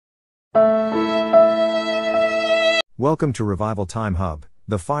Welcome to Revival Time Hub.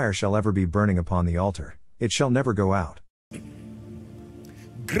 The fire shall ever be burning upon the altar. It shall never go out.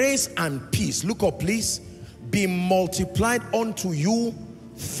 Grace and peace, look up please, be multiplied unto you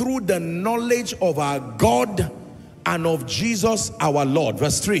through the knowledge of our God and of Jesus our Lord.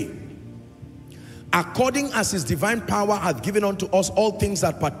 Verse 3. According as his divine power hath given unto us all things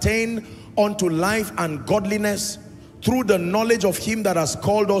that pertain unto life and godliness, through the knowledge of him that has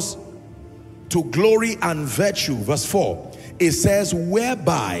called us to glory and virtue. Verse 4, it says,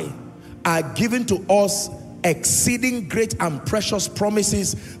 whereby are given to us exceeding great and precious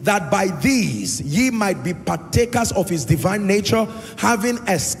promises, that by these ye might be partakers of his divine nature, having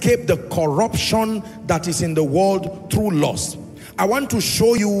escaped the corruption that is in the world through lust. I want to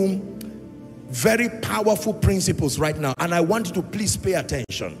show you very powerful principles right now, and I want you to please pay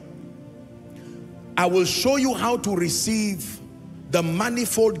attention. I will show you how to receive the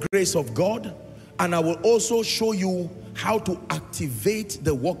manifold grace of God, and I will also show you how to activate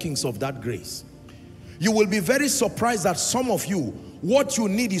the workings of that grace. You will be very surprised that some of you, what you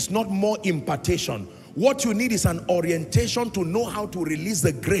need is not more impartation. What you need is an orientation to know how to release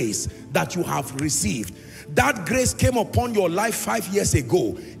the grace that you have received. That grace came upon your life 5 years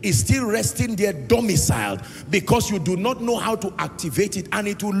ago, is still resting there domiciled because you do not know how to activate it, and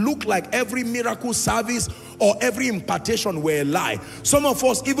it will look like every miracle service or every impartation were a lie. Some of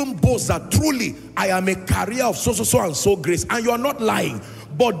us even boast that truly I am a carrier of so and so grace, and you are not lying,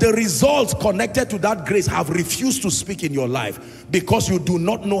 but the results connected to that grace have refused to speak in your life because you do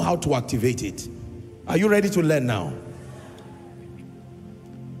not know how to activate it. Are you ready to learn now?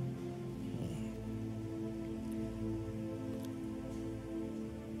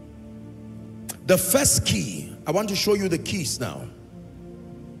 The first key, I want to show you the keys now.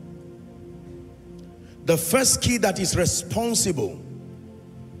 The first key that is responsible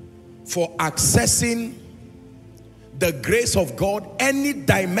for accessing the grace of God, any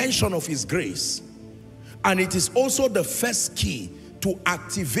dimension of his grace, and it is also the first key to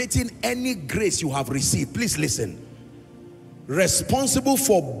activating any grace you have received. Please listen. Responsible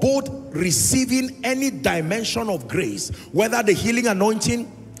for both receiving any dimension of grace, whether the healing anointing,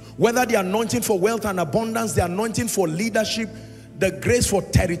 whether the anointing for wealth and abundance, the anointing for leadership, the grace for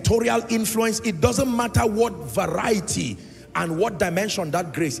territorial influence, it doesn't matter what variety and what dimension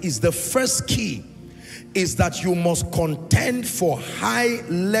that grace is. The first key is that you must contend for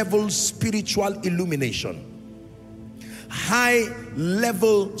high-level spiritual illumination.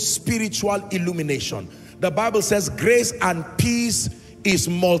 High-level spiritual illumination. The Bible says grace and peace is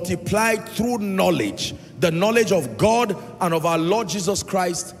multiplied through knowledge. The knowledge of God and of our Lord Jesus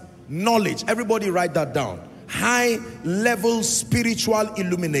Christ. Knowledge. Everybody write that down. High-level spiritual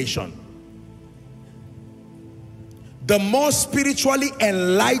illumination. The more spiritually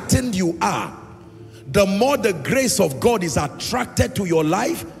enlightened you are, the more the grace of God is attracted to your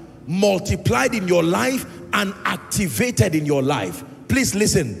life, multiplied in your life, and activated in your life. Please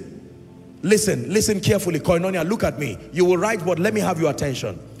listen. Listen carefully. Koinonia, look at me. You will write what? Let me have your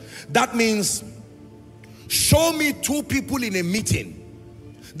attention. That means, show me two people in a meeting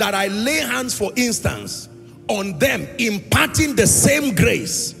that I lay hands, for instance, on them, imparting the same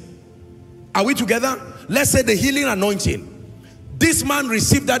grace. Are we together? Let's say the healing anointing. This man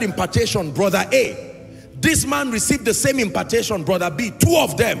received that impartation, brother A. This man received the same impartation, brother B. Two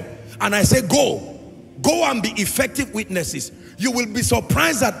of them. And I say, go and be effective witnesses. You will be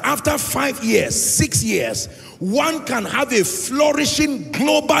surprised that after 5 years, 6 years, one can have a flourishing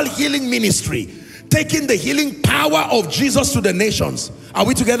global healing ministry, taking the healing power of Jesus to the nations. Are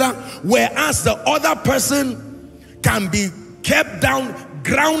we together? Whereas the other person can be kept down,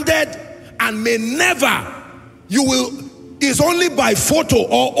 grounded, and may never, is only by photo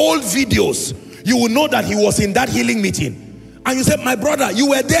or old videos, you will know that he was in that healing meeting. And you said, my brother, you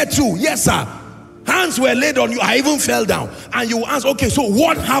were there too. Yes, sir. Hands were laid on you. I even fell down. And you will ask, okay, so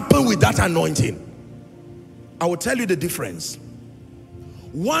what happened with that anointing? I will tell you the difference.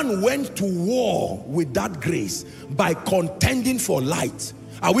 One went to war with that grace by contending for light.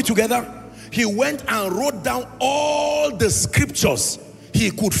 Are we together? He went and wrote down all the scriptures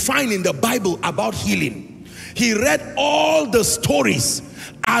he could find in the Bible about healing. He read all the stories.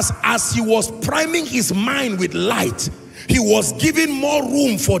 As he was priming his mind with light, he was giving more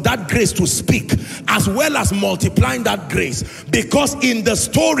room for that grace to speak, as well as multiplying that grace. Because in the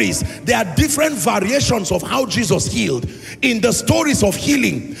stories, there are different variations of how Jesus healed. In the stories of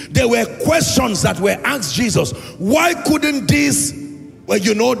healing, there were questions that were asked Jesus. Why couldn't this,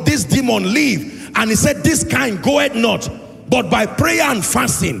 this demon leave? And he said, this kind goeth not, but by prayer and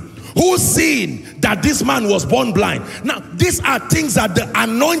fasting. Who's seen that this man was born blind? Now, these are things that the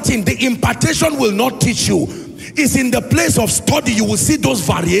anointing, the impartation will not teach you. It's in the place of study you will see those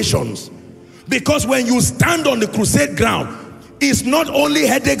variations. Because when you stand on the crusade ground, it's not only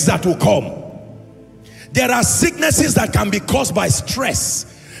headaches that will come. There are sicknesses that can be caused by stress.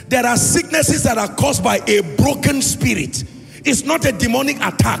 There are sicknesses that are caused by a broken spirit. It's not a demonic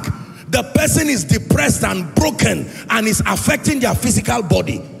attack. The person is depressed and broken and is affecting their physical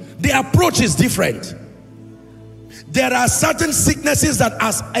body. The approach is different. There are certain sicknesses that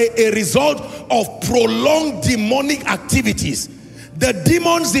as a result of prolonged demonic activities, the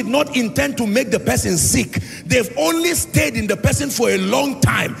demons did not intend to make the person sick. They've only stayed in the person for a long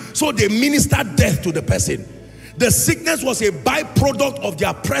time, so they ministered death to the person. The sickness was a byproduct of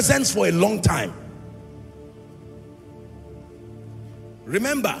their presence for a long time.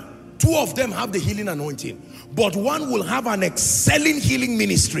 Remember, two of them have the healing anointing, but one will have an excelling healing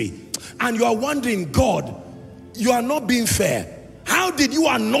ministry. And you are wondering, God, you are not being fair. How did you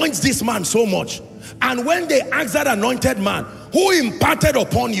anoint this man so much? And when they ask that anointed man, who imparted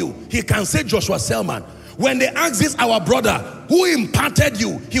upon you? He can say Joshua Selman. When they ask this, our brother, who imparted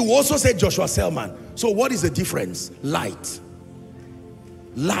you? He will also say Joshua Selman. So what is the difference? Light.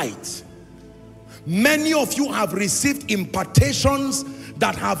 Light. Many of you have received impartations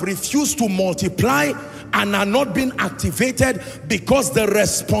that have refused to multiply and are not being activated because the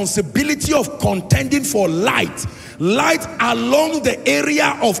responsibility of contending for light along the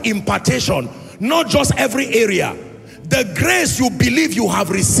area of impartation, not just every area. The grace you believe you have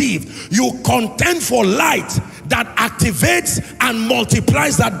received, you contend for light that activates and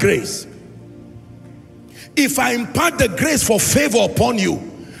multiplies that grace. If I impart the grace for favor upon you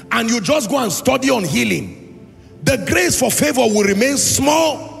and you just go and study on healing, the grace for favor will remain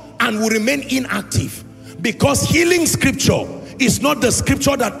small and will remain inactive, because healing scripture is not the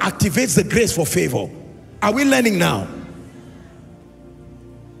scripture that activates the grace for favor. Are we learning now?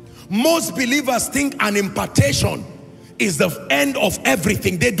 Most believers think an impartation is the end of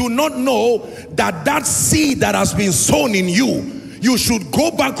everything. They do not know that that seed that has been sown in you, you should go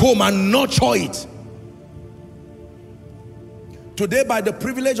back home and nurture it. Today, by the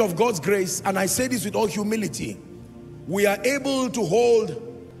privilege of God's grace, and I say this with all humility, we are able to hold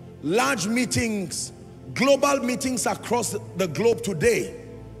large meetings, global meetings across the globe today.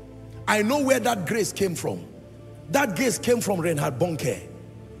 I know where that grace came from. That grace came from Reinhard Bonnke.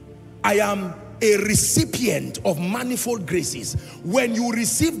 I am a recipient of manifold graces. When you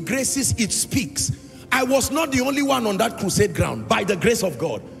receive graces, it speaks. I was not the only one on that crusade ground, by the grace of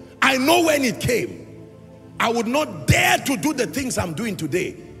God. I know when it came. I would not dare to do the things I'm doing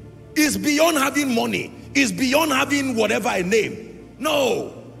today. It's beyond having money. It's beyond having whatever I name.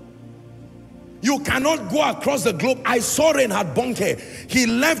 No. You cannot go across the globe. I saw Reinhard Bonnke. He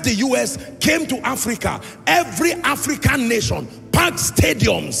left the US, came to Africa. Every African nation, packed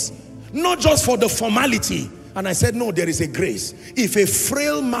stadiums, not just for the formality. And I said, no, there is a grace. If a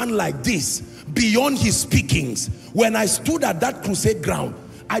frail man like this, beyond his speakings, when I stood at that crusade ground,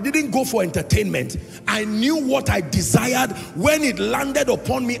 I didn't go for entertainment. I knew what I desired. When it landed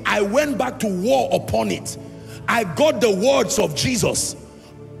upon me, I went back to war upon it. I got the words of Jesus.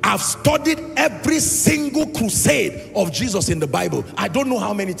 I've studied every single crusade of Jesus in the Bible. I don't know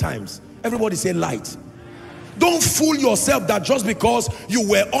how many times. Everybody say light. Don't fool yourself that just because you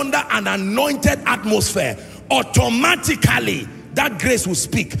were under an anointed atmosphere, automatically that grace will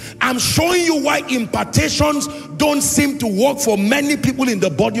speak. I'm showing you why impartations don't seem to work for many people in the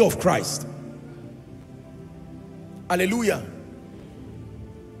body of Christ. Hallelujah.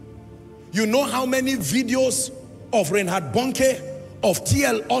 You know how many videos of Reinhard Bonnke, of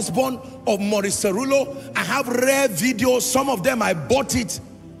T.L. Osborne, of Maurice Cerullo? I have rare videos. Some of them I bought it.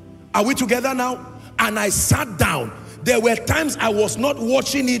 Are we together now? And I sat down. There were times I was not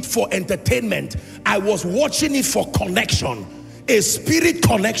watching it for entertainment. I was watching it for connection. A spirit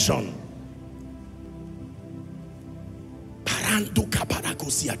connection.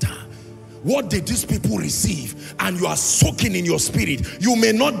 What did these people receive? And you are soaking in your spirit. You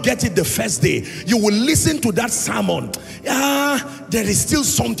may not get it the first day. You will listen to that sermon. There is still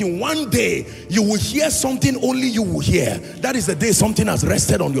something. One day you will hear something only you will hear. That is the day something has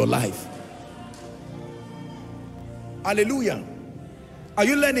rested on your life. Hallelujah. Are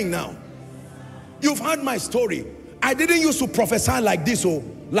you learning now? You've heard my story. I didn't used to prophesy like this, or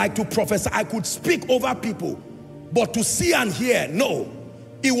like to prophesy. I could speak over people, but to see and hear, no.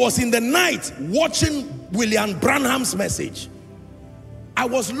 It was in the night watching William Branham's message. I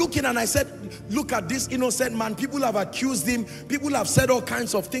was looking and I said, look at this innocent man. People have accused him. People have said all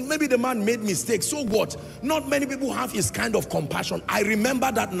kinds of things. Maybe the man made mistakes. So what? Not many people have his kind of compassion. I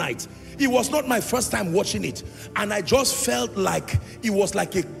remember that night. It was not my first time watching it. And I just felt like it was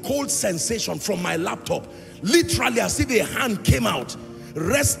like a cold sensation from my laptop. Literally as if a hand came out,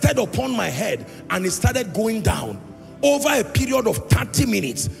 rested upon my head, and it started going down. Over a period of 30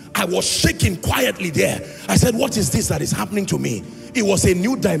 minutes, I was shaking quietly there. I said, what is this that is happening to me? It was a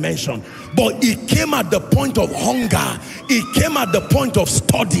new dimension. But it came at the point of hunger. It came at the point of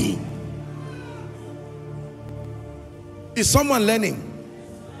study. Is someone learning?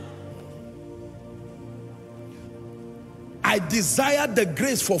 I desired the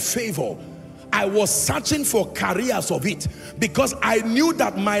grace for favor. I was searching for careers of it because I knew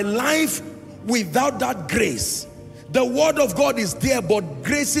that my life without that grace, the word of God is there, but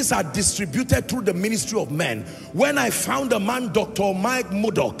graces are distributed through the ministry of men. When I found a man, Dr. Mike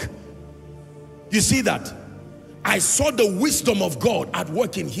Murdoch, you see that? I saw the wisdom of God at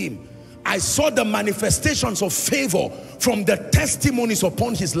work in him. I saw the manifestations of favor from the testimonies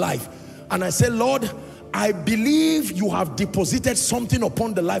upon his life. And I said, Lord, I believe you have deposited something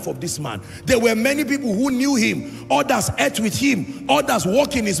upon the life of this man. There were many people who knew him, others ate with him, others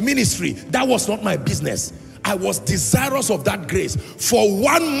work in his ministry. That was not my business. I was desirous of that grace. For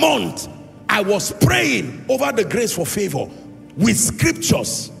 1 month, I was praying over the grace for favor with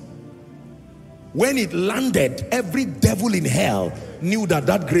scriptures. When it landed, every devil in hell knew that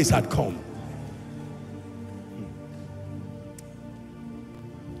that grace had come.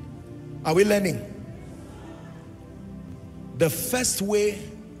 Are we learning? The first way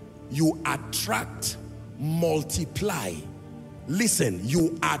you attract, multiply. Listen,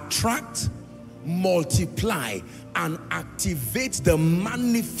 you attract, multiply, and activate the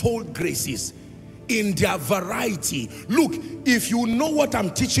manifold graces in their variety. Look, if you know what I'm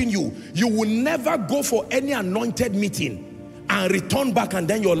teaching you, you will never go for any anointed meeting and return back and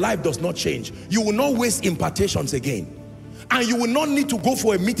then your life does not change. You will not waste impartations again. And you will not need to go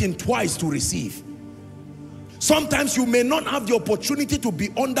for a meeting twice to receive. Sometimes you may not have the opportunity to be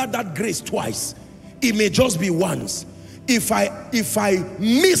under that grace twice. It may just be once. If I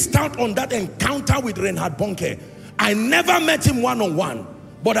missed out on that encounter with Reinhard Bonnke, I never met him one-on-one,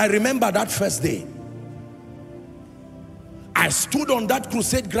 but I remember that first day. I stood on that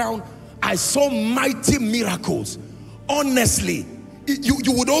crusade ground. I saw mighty miracles. Honestly,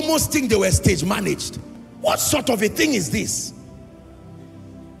 you would almost think they were stage managed. What sort of a thing is this?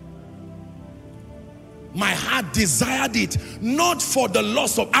 My heart desired it, not for the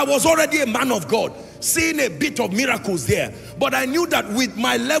loss of, I was already a man of God, seeing a bit of miracles there. But I knew that with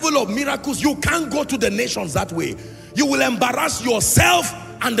my level of miracles, you can't go to the nations that way. You will embarrass yourself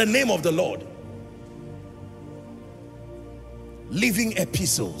and the name of the Lord. Living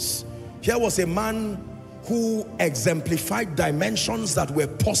epistles. Here was a man who exemplified dimensions that were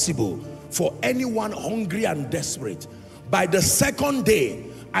possible for anyone hungry and desperate. By the second day,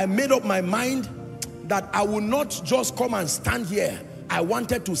 I made up my mind that I will not just come and stand here. I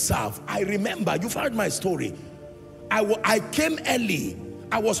wanted to serve. I remember, you've heard my story. I came early.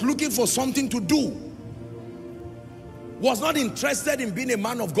 I was looking for something to do. Was not interested in being a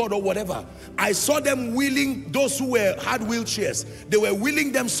man of God or whatever. I saw them wheeling those who had wheelchairs. They were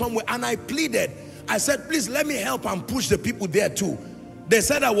wheeling them somewhere, and I pleaded. I said, please let me help and push the people there too. They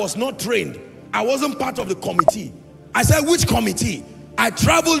said I was not trained. I wasn't part of the committee. I said, which committee? I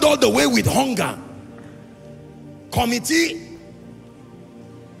traveled all the way with hunger. Committee.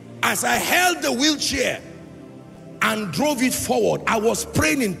 As I held the wheelchair and drove it forward, I was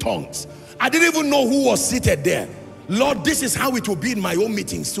praying in tongues. I didn't even know who was seated there. Lord, this is how it will be in my own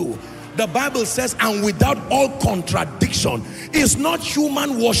meetings too. The Bible says, and without all contradiction. It's not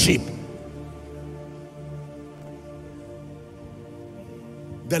human worship.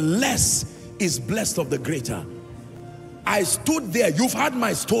 The less is blessed of the greater. I stood there. You've heard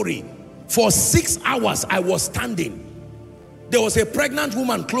my story. For 6 hours I was standing. There was a pregnant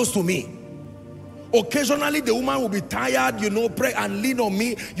woman close to me. Occasionally the woman will be tired, you know, pray and lean on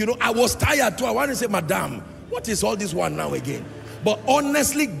me. You know, I was tired too. I want to say, Madam, what is all this one now again? But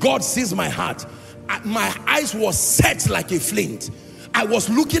honestly, God sees my heart. My eyes were set like a flint. I was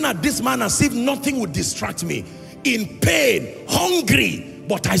looking at this man as if nothing would distract me. In pain, hungry,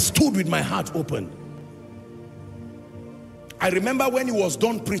 but I stood with my heart open. I remember when he was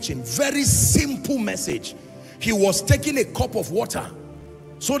done preaching, very simple message. He was taking a cup of water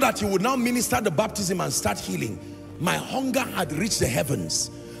so that he would now minister the baptism and start healing. My hunger had reached the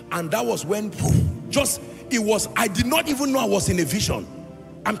heavens. And that was when, I did not even know I was in a vision.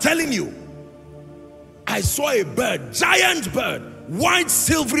 I'm telling you, I saw a bird, giant bird, white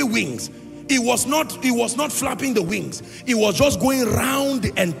silvery wings. It was not flapping the wings. It was just going round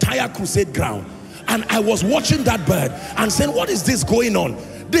the entire crusade ground. And I was watching that bird and saying, what is this going on?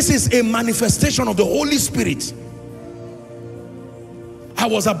 This is a manifestation of the Holy Spirit. I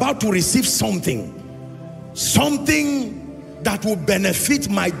was about to receive something that will benefit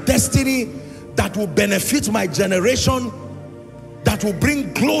my destiny, that will benefit my generation, that will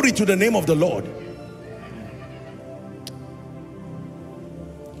bring glory to the name of the Lord.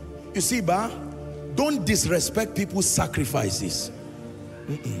 You see, don't disrespect people's sacrifices.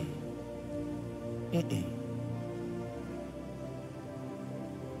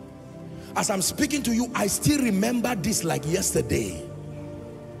 As I'm speaking to you, I still remember this like yesterday.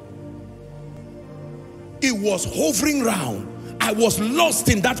 It was hovering round. I was lost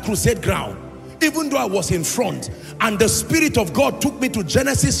in that crusade ground, even though I was in front. And the Spirit of God took me to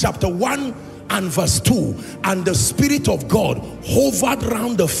Genesis chapter 1 and verse 2. And the Spirit of God hovered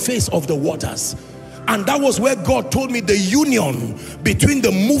round the face of the waters. And that was where God told me the union between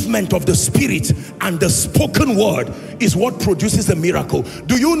the movement of the Spirit and the spoken word is what produces the miracle.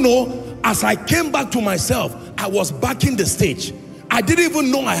 Do you know, as I came back to myself, I was back in the stage. I didn't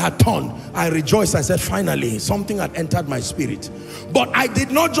even know I had turned. I rejoiced. I said, finally, something had entered my spirit. But I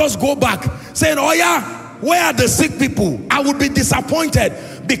did not just go back saying, oh yeah, where are the sick people? I would be disappointed,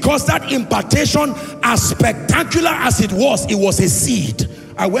 because that impartation, as spectacular as it was a seed.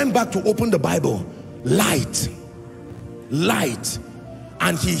 I went back to open the Bible. Light, light,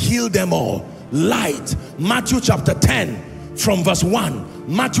 and he healed them all. Light. Matthew chapter 10 from verse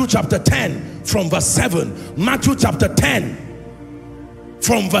 1, Matthew chapter 10 from verse 7, Matthew chapter 10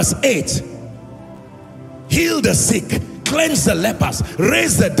 from verse 8. Heal the sick, cleanse the lepers,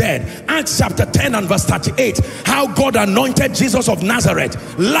 raise the dead. Acts chapter 10 and verse 38, how God anointed Jesus of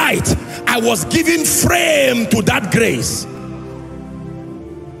Nazareth. Light. I was given frame to that grace.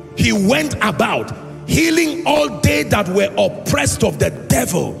 He went about healing all they that were oppressed of the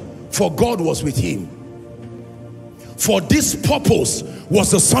devil, for God was with him. For this purpose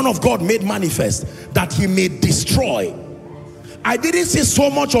was the Son of God made manifest, that he may destroy. I didn't see so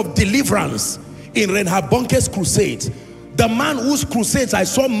much of deliverance in Reinhard Bonnke's crusades. The man whose crusades I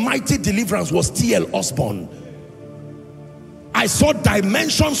saw mighty deliverance was T.L. Osborne. I saw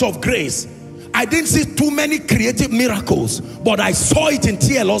dimensions of grace. I didn't see too many creative miracles, but I saw it in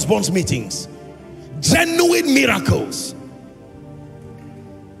T.L. Osborne's meetings. Genuine miracles.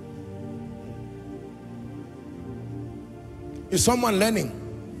 Is someone learning?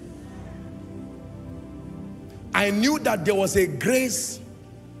 I knew that there was a grace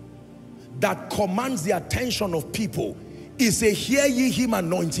that commands the attention of people. It's a hear ye him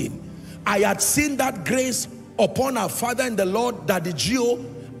anointing. I had seen that grace upon our father in the Lord, Daddy Gio.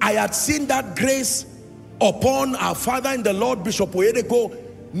 I had seen that grace upon our father in the Lord, Bishop Oyedepo.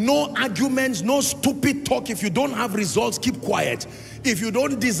 No arguments, no stupid talk. If you don't have results, keep quiet. If you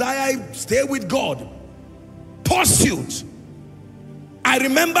don't desire, stay with God. Pursuit. I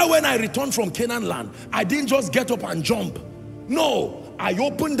remember when I returned from Canaan land, I didn't just get up and jump. No, I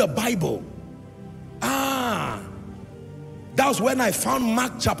opened the Bible. That was when I found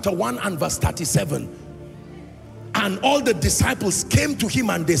Mark chapter 1 and verse 37. And all the disciples came to him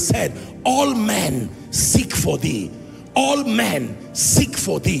and they said, all men seek for thee. All men seek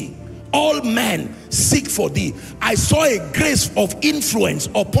for thee. All men seek for thee. I saw a grace of influence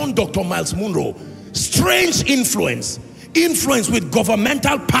upon Dr. Miles Munro. Strange influence. Influence with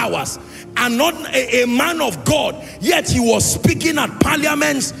governmental powers, and not a man of God, yet he was speaking at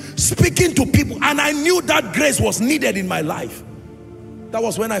parliaments, speaking to people, and I knew that grace was needed in my life. That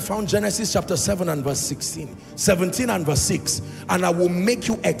was when I found Genesis chapter 7 and verse 17 and verse 6. And I will make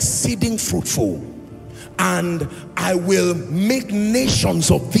you exceeding fruitful, and I will make nations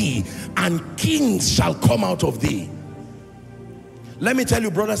of thee, and kings shall come out of thee. Let me tell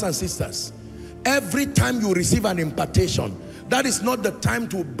you, brothers and sisters, every time you receive an impartation, that is not the time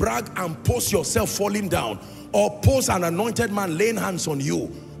to brag and post yourself falling down, or post an anointed man laying hands on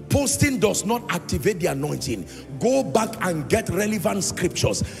you. Posting does not activate the anointing. Go back and get relevant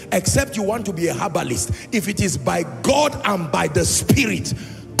scriptures, except you want to be a herbalist. If it is by God and by the Spirit,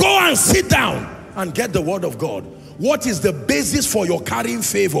 go and sit down and get the word of God. What is the basis for your carrying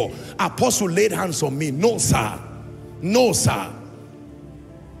favor? Apostle laid hands on me. No, sir. No, sir.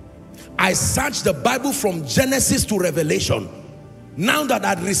 I searched the Bible from Genesis to Revelation. Now that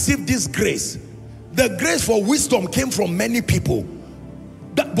I'd received this grace, the grace for wisdom came from many people.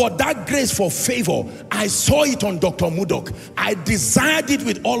 But that grace for favor, I saw it on Dr. Murdoch. I desired it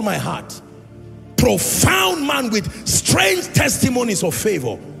with all my heart. Profound man with strange testimonies of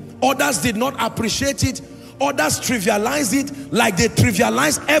favor. Others did not appreciate it. Others trivialize it like they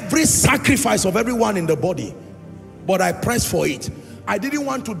trivialize every sacrifice of everyone in the body. But I press for it. I didn't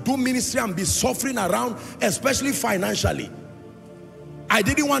want to do ministry and be suffering around, especially financially. I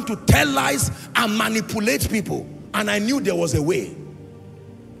didn't want to tell lies and manipulate people. And I knew there was a way.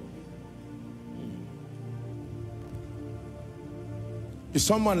 Is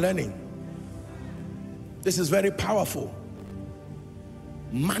someone learning? This is very powerful.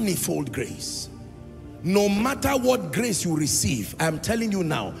 Manifold grace. No matter what grace you receive, I'm telling you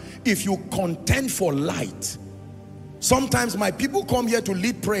now, if you contend for light. Sometimes my people come here to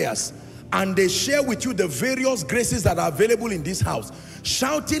lead prayers and they share with you the various graces that are available in this house.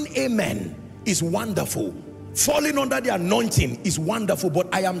 Shouting amen is wonderful. Falling under the anointing is wonderful,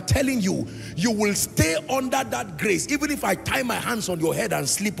 but I am telling you, you will stay under that grace. Even if I tie my hands on your head and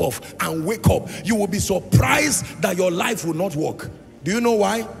sleep off and wake up, you will be surprised that your life will not work. Do you know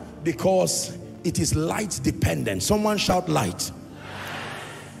why? Because it is light dependent. Someone shout light.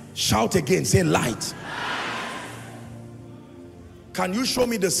 Shout again, say light. Can you show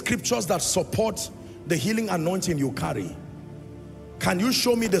me the scriptures that support the healing anointing you carry? Can you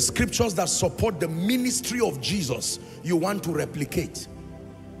show me the scriptures that support the ministry of Jesus you want to replicate?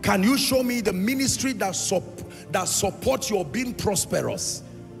 Can you show me the ministry that supports your being prosperous?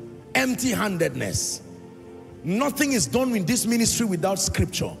 Empty-handedness. Nothing is done in this ministry without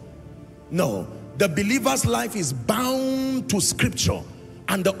scripture. No, the believer's life is bound to scripture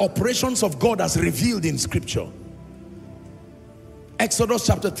and the operations of God as revealed in scripture. Exodus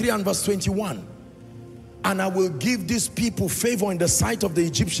chapter 3 and verse 21. And I will give these people favor in the sight of the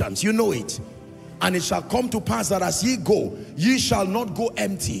Egyptians. You know it. And it shall come to pass that as ye go, ye shall not go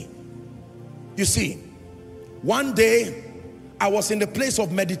empty. You see, one day I was in the place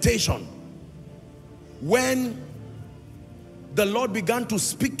of meditation when the Lord began to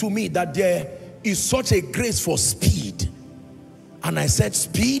speak to me that there is such a grace for speed. And I said,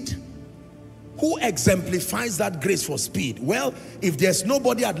 speed? Who exemplifies that grace for speed? Well, if there's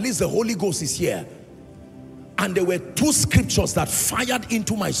nobody, at least the Holy Ghost is here. And there were two scriptures that fired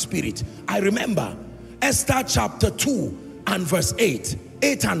into my spirit. I remember Esther chapter 2 and verse 8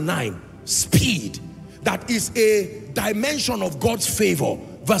 and 9. Speed. That is a dimension of God's favor.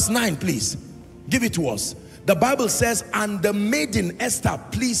 Verse 9, please. Give it to us. The Bible says, and the maiden Esther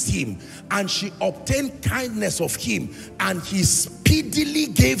pleased him, and she obtained kindness of him, and he speedily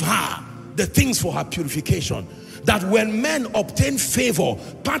gave her the things for her purification. That when men obtain favor,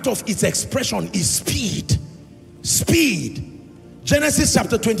 part of its expression is speed. Speed. Genesis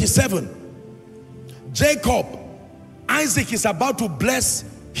chapter 27. Jacob, Isaac is about to bless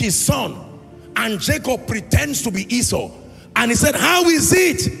his son, and Jacob pretends to be Esau. And he said, how is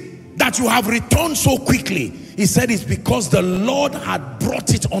it that you have returned so quickly? He said, it's because the Lord had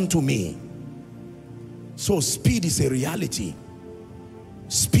brought it unto me. So speed is a reality.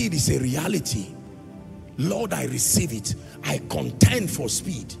 Speed is a reality. Lord, I receive it. I contend for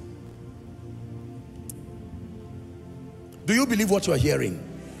speed. Do you believe what you are hearing?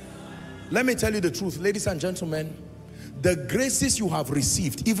 Let me tell you the truth, ladies and gentlemen. The graces you have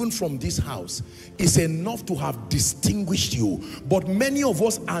received, even from this house, is enough to have distinguished you. But many of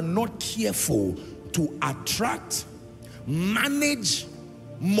us are not careful to attract, manage,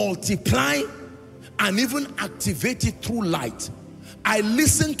 multiply, and even activate it through light. I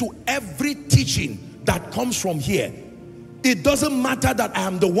listen to every teaching that comes from here. It doesn't matter that I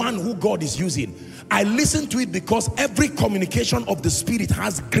am the one who God is using. I listen to it because every communication of the Spirit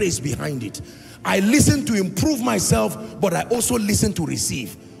has grace behind it. I listen to improve myself, but I also listen to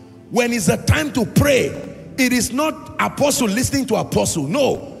receive. When it's a time to pray, it is not apostle listening to apostle.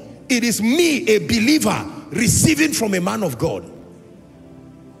 No, it is me, a believer, receiving from a man of God.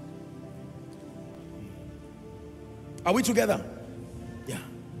 Are we together? Yeah.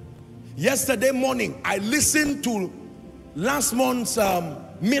 Yesterday morning, I listened to last month's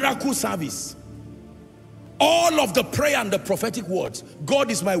miracle service. All of the prayer and the prophetic words. God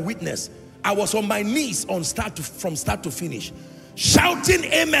is my witness. I was on my knees from start to finish, shouting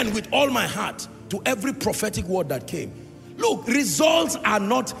amen with all my heart to every prophetic word that came. Look, results are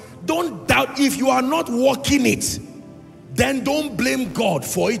not, don't doubt. If you are not walking it, then don't blame God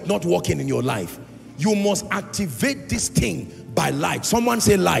for it not working in your life. You must activate this thing by light. Someone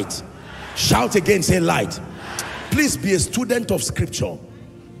say light. Shout again, say light. Please be a student of scripture.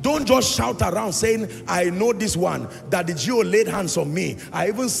 Don't just shout around saying, I know this one, that the Geo laid hands on me. I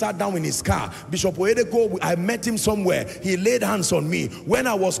even sat down in his car. Bishop Oedeko, I met him somewhere. He laid hands on me. When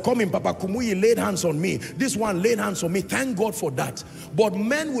I was coming, Papa Kumuyi laid hands on me. This one laid hands on me. Thank God for that. But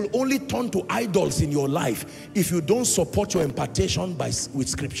men will only turn to idols in your life if you don't support your impartation with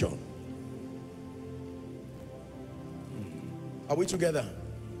scripture. Are we together?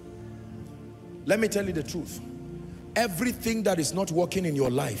 Let me tell you the truth. Everything that is not working in your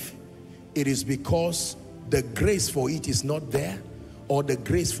life, it is because the grace for it is not there, or the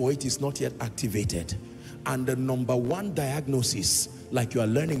grace for it is not yet activated. And the number one diagnosis, like you are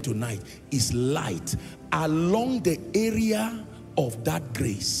learning tonight, is light along the area of that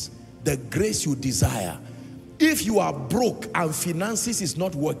grace, the grace you desire. If you are broke and finances is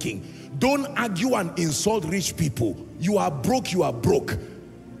not working, don't argue and insult rich people. You are broke, you are broke.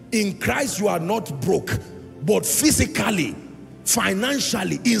 In Christ you are not broke, but physically,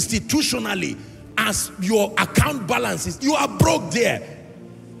 financially, institutionally, as your account balances, you are broke there.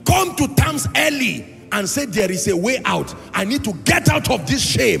 Come to terms early and say, there is a way out. I need to get out of this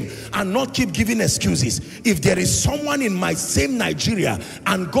shame and not keep giving excuses. If there is someone in my same Nigeria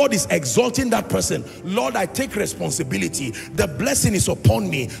and God is exalting that person, Lord, I take responsibility. The blessing is upon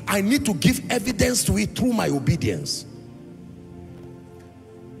me. I need to give evidence to it through my obedience.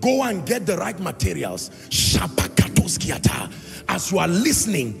 Go and get the right materials. As you are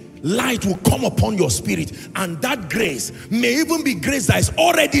listening, light will come upon your spirit, and that grace may even be grace that is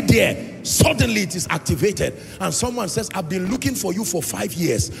already there. Suddenly it is activated, and someone says, I've been looking for you for 5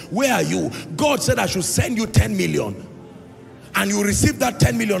 years. Where are you? God said I should send you 10 million. And you receive that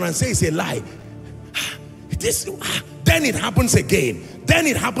 10 million and say it's a lie. Then it happens again. Then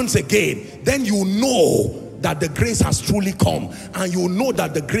it happens again. Then you know that the grace has truly come, and you know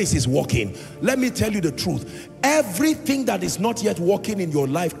that the grace is working. Let me tell you the truth. Everything that is not yet working in your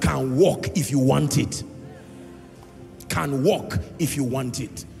life can work if you want it. Can work if you want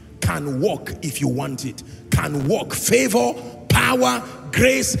it. Can work if you want it. Can work. Favor, power,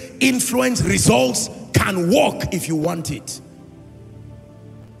 grace, influence, results can work if you want it.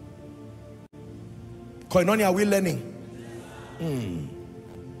 Koinonia, are we learning?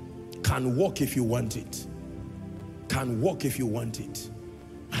 Can work if you want it. Can walk if you want it.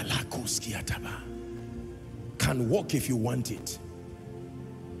 Can walk if you want it.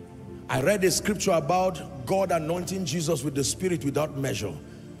 I read a scripture about God anointing Jesus with the Spirit without measure.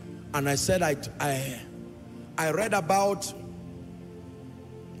 And I said I read about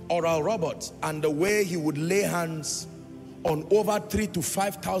Oral Roberts and the way he would lay hands on over 3,000 to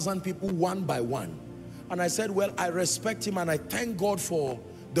 5,000 people one by one. And I said, well, I respect him and I thank God for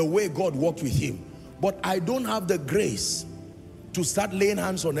the way God worked with him. But I don't have the grace to start laying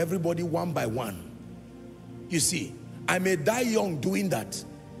hands on everybody one by one. You see, I may die young doing that,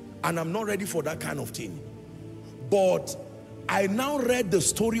 and I'm not ready for that kind of thing. But I now read the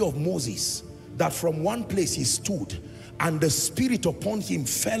story of Moses, that from one place he stood, and the Spirit upon him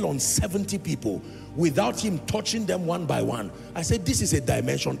fell on 70 people without him touching them one by one. I said, this is a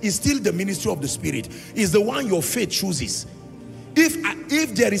dimension. It's still the ministry of the Spirit. It's the one your faith chooses.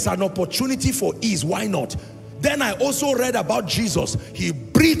 If there is an opportunity for ease, why not? Then I also read about Jesus. He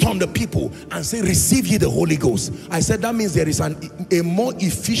breathed on the people and said, receive ye the Holy Ghost. I said that means there is a more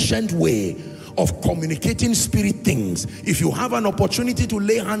efficient way of communicating spirit things. If you have an opportunity to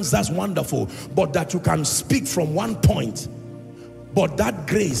lay hands, that's wonderful. But that you can speak from one point. But that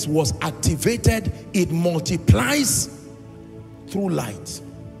grace was activated. It multiplies through light.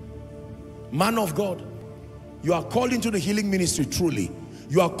 Man of God, you are called into the healing ministry truly.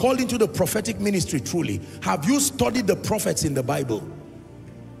 You are called into the prophetic ministry truly. Have you studied the prophets in the Bible?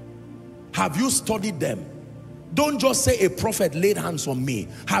 Have you studied them? Don't just say a prophet laid hands on me.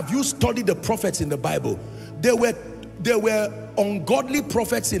 Have you studied the prophets in the Bible? There were ungodly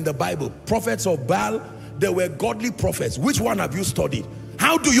prophets in the Bible. Prophets of Baal. There were godly prophets. Which one have you studied?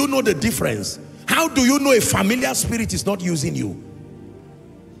 How do you know the difference? How do you know a familiar spirit is not using you?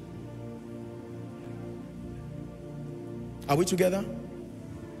 Are we together?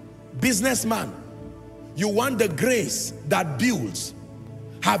 Businessman, you want the grace that builds.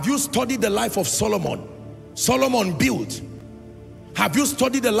 Have you studied the life of Solomon? Solomon built. Have you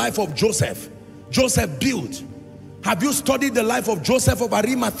studied the life of Joseph? Joseph built. Have you studied the life of Joseph of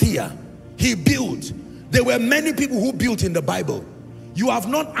Arimathea? He built. There were many people who built in the Bible. You have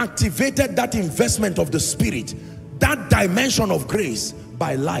not activated that investment of the Spirit, that dimension of grace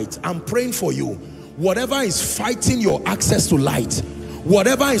by light. I'm praying for you. Whatever is fighting your access to light,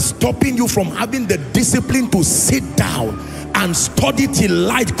 whatever is stopping you from having the discipline to sit down and study till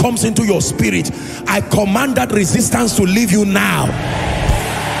light comes into your spirit, I command that resistance to leave you now.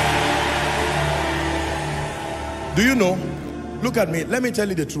 Do you know? Look at me. Let me tell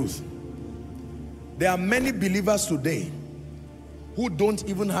you the truth. There are many believers today who don't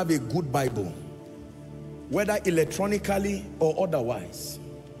even have a good Bible, whether electronically or otherwise.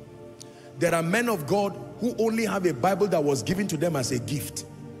 There are men of God who only have a Bible that was given to them as a gift.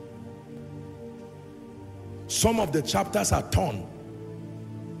 Some of the chapters are torn.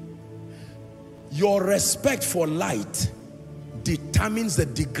 Your respect for light determines the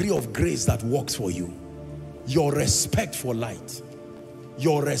degree of grace that works for you. Your respect for light.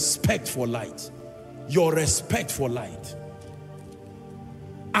 Your respect for light. Your respect for light.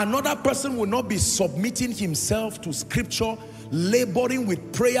 Another person will not be submitting himself to scripture, laboring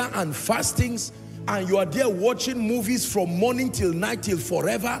with prayer and fastings, and you are there watching movies from morning till night till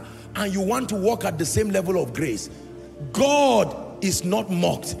forever, and you want to walk at the same level of grace. God is not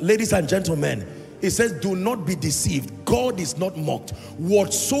mocked. Ladies and gentlemen, it says, do not be deceived. God is not mocked.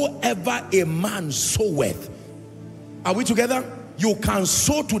 Whatsoever a man soweth. Are we together? You can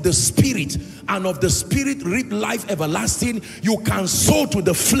sow to the spirit, and of the spirit reap life everlasting. You can sow to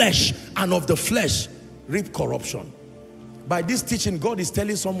the flesh, and of the flesh reap corruption. By this teaching, God is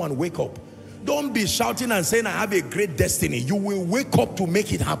telling someone, wake up. Don't be shouting and saying, I have a great destiny. You will wake up to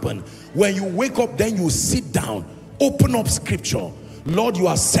make it happen. When you wake up, then you sit down, open up scripture. Lord, you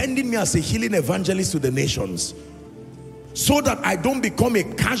are sending me as a healing evangelist to the nations, so that I don't become a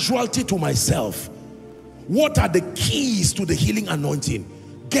casualty to myself. What are the keys to the healing anointing?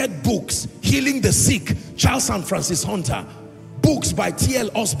 Get books, Healing the Sick, Charles and Francis Hunter. Books by T.L.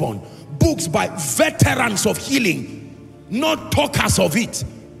 Osborne. Books by veterans of healing, not talkers of it.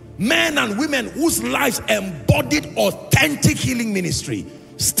 Men and women whose lives embodied authentic healing ministry.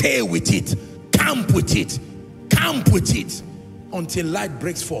 Stay with it. Camp with it. Camp with it until light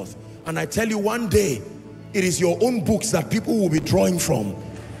breaks forth. And I tell you, one day, it is your own books that people will be drawing from.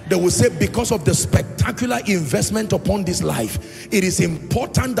 They will say, because of the spectacular investment upon this life, it is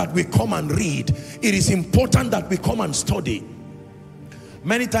important that we come and read. It is important that we come and study.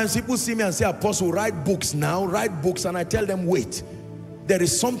 Many times people see me and say, Apostle, write books now, write books. And I tell them, wait, there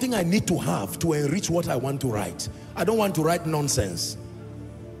is something I need to have to enrich what I want to write. I don't want to write nonsense.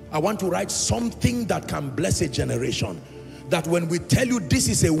 I want to write something that can bless a generation. That when we tell you this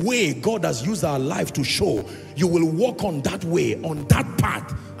is a way God has used our life to show, you will walk on that way, on that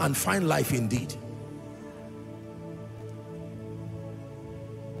path, and find life indeed.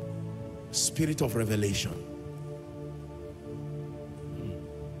 Spirit of revelation.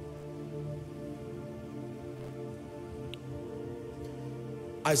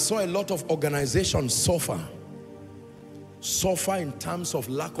 I saw a lot of organizations suffer in terms of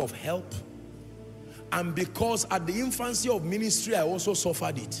lack of help. And because at the infancy of ministry, I also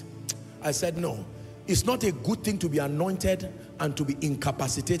suffered it. I said, no, it's not a good thing to be anointed and to be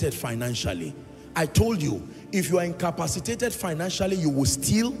incapacitated financially. I told you, if you are incapacitated financially, you will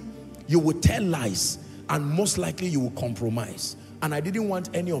steal, you will tell lies, and most likely you will compromise. And I didn't want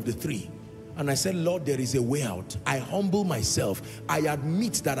any of the three. And I said, Lord, there is a way out. I humble myself. I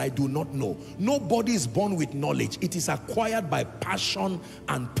admit that I do not know. Nobody is born with knowledge. It is acquired by passion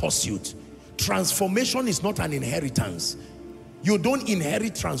and pursuit. Transformation is not an inheritance. You don't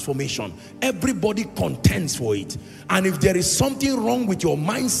inherit transformation. Everybody contends for it. And if there is something wrong with your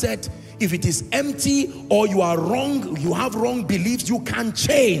mindset, if it is empty or you are wrong, you have wrong beliefs, you can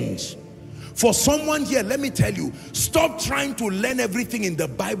change. For someone here, let me tell you, stop trying to learn everything in the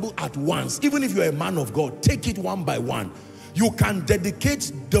Bible at once. Even if you're a man of God, take it one by one. You can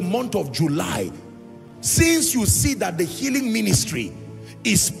dedicate the month of July. Since you see that the healing ministry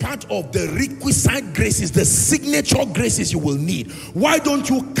is part of the requisite graces, the signature graces you will need, why don't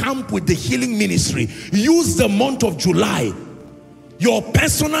you camp with the healing ministry? Use the month of July. Your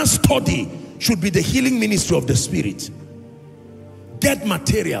personal study should be the healing ministry of the Spirit. Get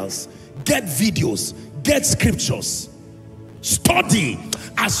materials, get videos, get scriptures. Study.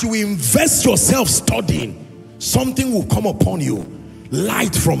 As you invest yourself studying, something will come upon you.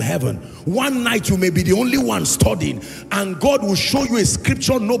 Light from heaven. One night you may be the only one studying, and God will show you a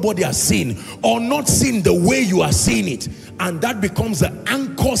scripture nobody has seen, or not seen the way you are seeing it, and that becomes the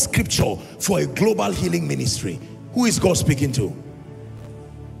anchor scripture for a global healing ministry. Who is God speaking to?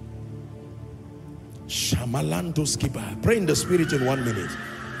 Pray in the Spirit in 1 minute.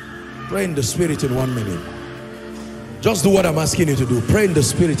 Pray in the Spirit in 1 minute. Just do what I'm asking you to do. Pray in the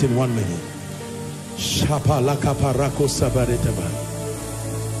Spirit in 1 minute.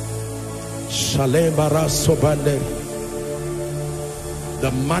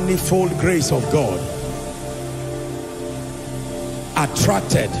 The manifold grace of God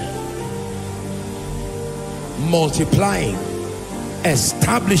attracted, multiplying,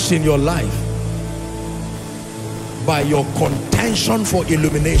 established in your life by your contention for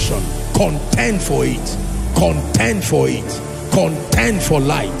illumination. Contend for it. Contend for it. Contend for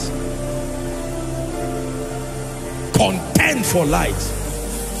light. Contend for light.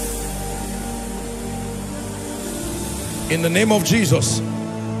 In the name of Jesus.